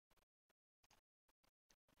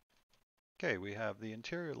Okay, we have the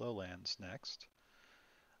interior lowlands next.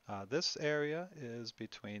 This area is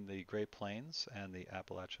between the Great Plains and the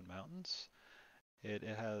Appalachian Mountains. It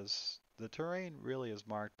has the terrain really is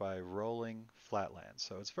marked by rolling flatlands,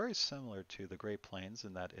 so it's very similar to the Great Plains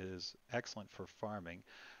in that it is excellent for farming.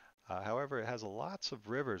 However, it has lots of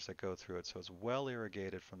rivers that go through it, so it's well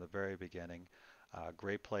irrigated from the very beginning.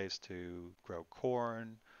 Great place to grow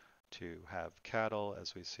corn, to have cattle,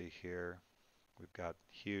 as we see here. We've got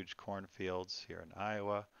huge cornfields here in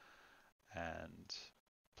Iowa and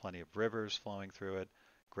plenty of rivers flowing through it.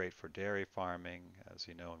 Great for dairy farming, as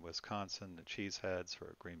you know, in Wisconsin, the cheeseheads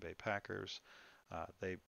for Green Bay Packers.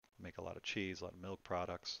 They make a lot of cheese, a lot of milk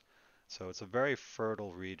products. So it's a very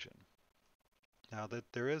fertile region. Now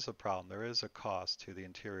that there is a problem, there is a cost to the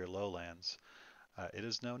interior lowlands. It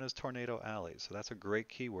is known as Tornado Alley, so that's a great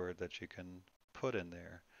keyword that you can put in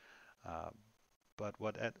there. Uh, but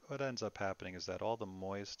what ends up happening is that all the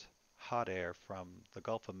moist, hot air from the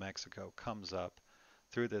Gulf of Mexico comes up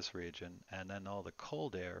through this region, and then all the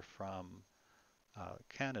cold air from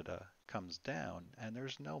Canada comes down, and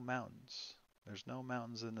there's no mountains. There's no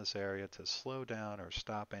mountains in this area to slow down or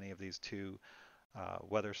stop any of these two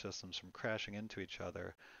weather systems from crashing into each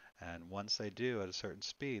other. And once they do at a certain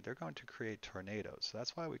speed, they're going to create tornadoes. So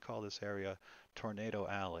that's why we call this area Tornado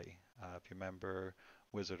Alley. If you remember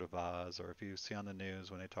Wizard of Oz, or if you see on the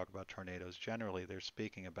news when they talk about tornadoes, generally they're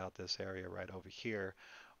speaking about this area right over here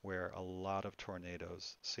where a lot of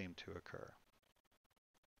tornadoes seem to occur.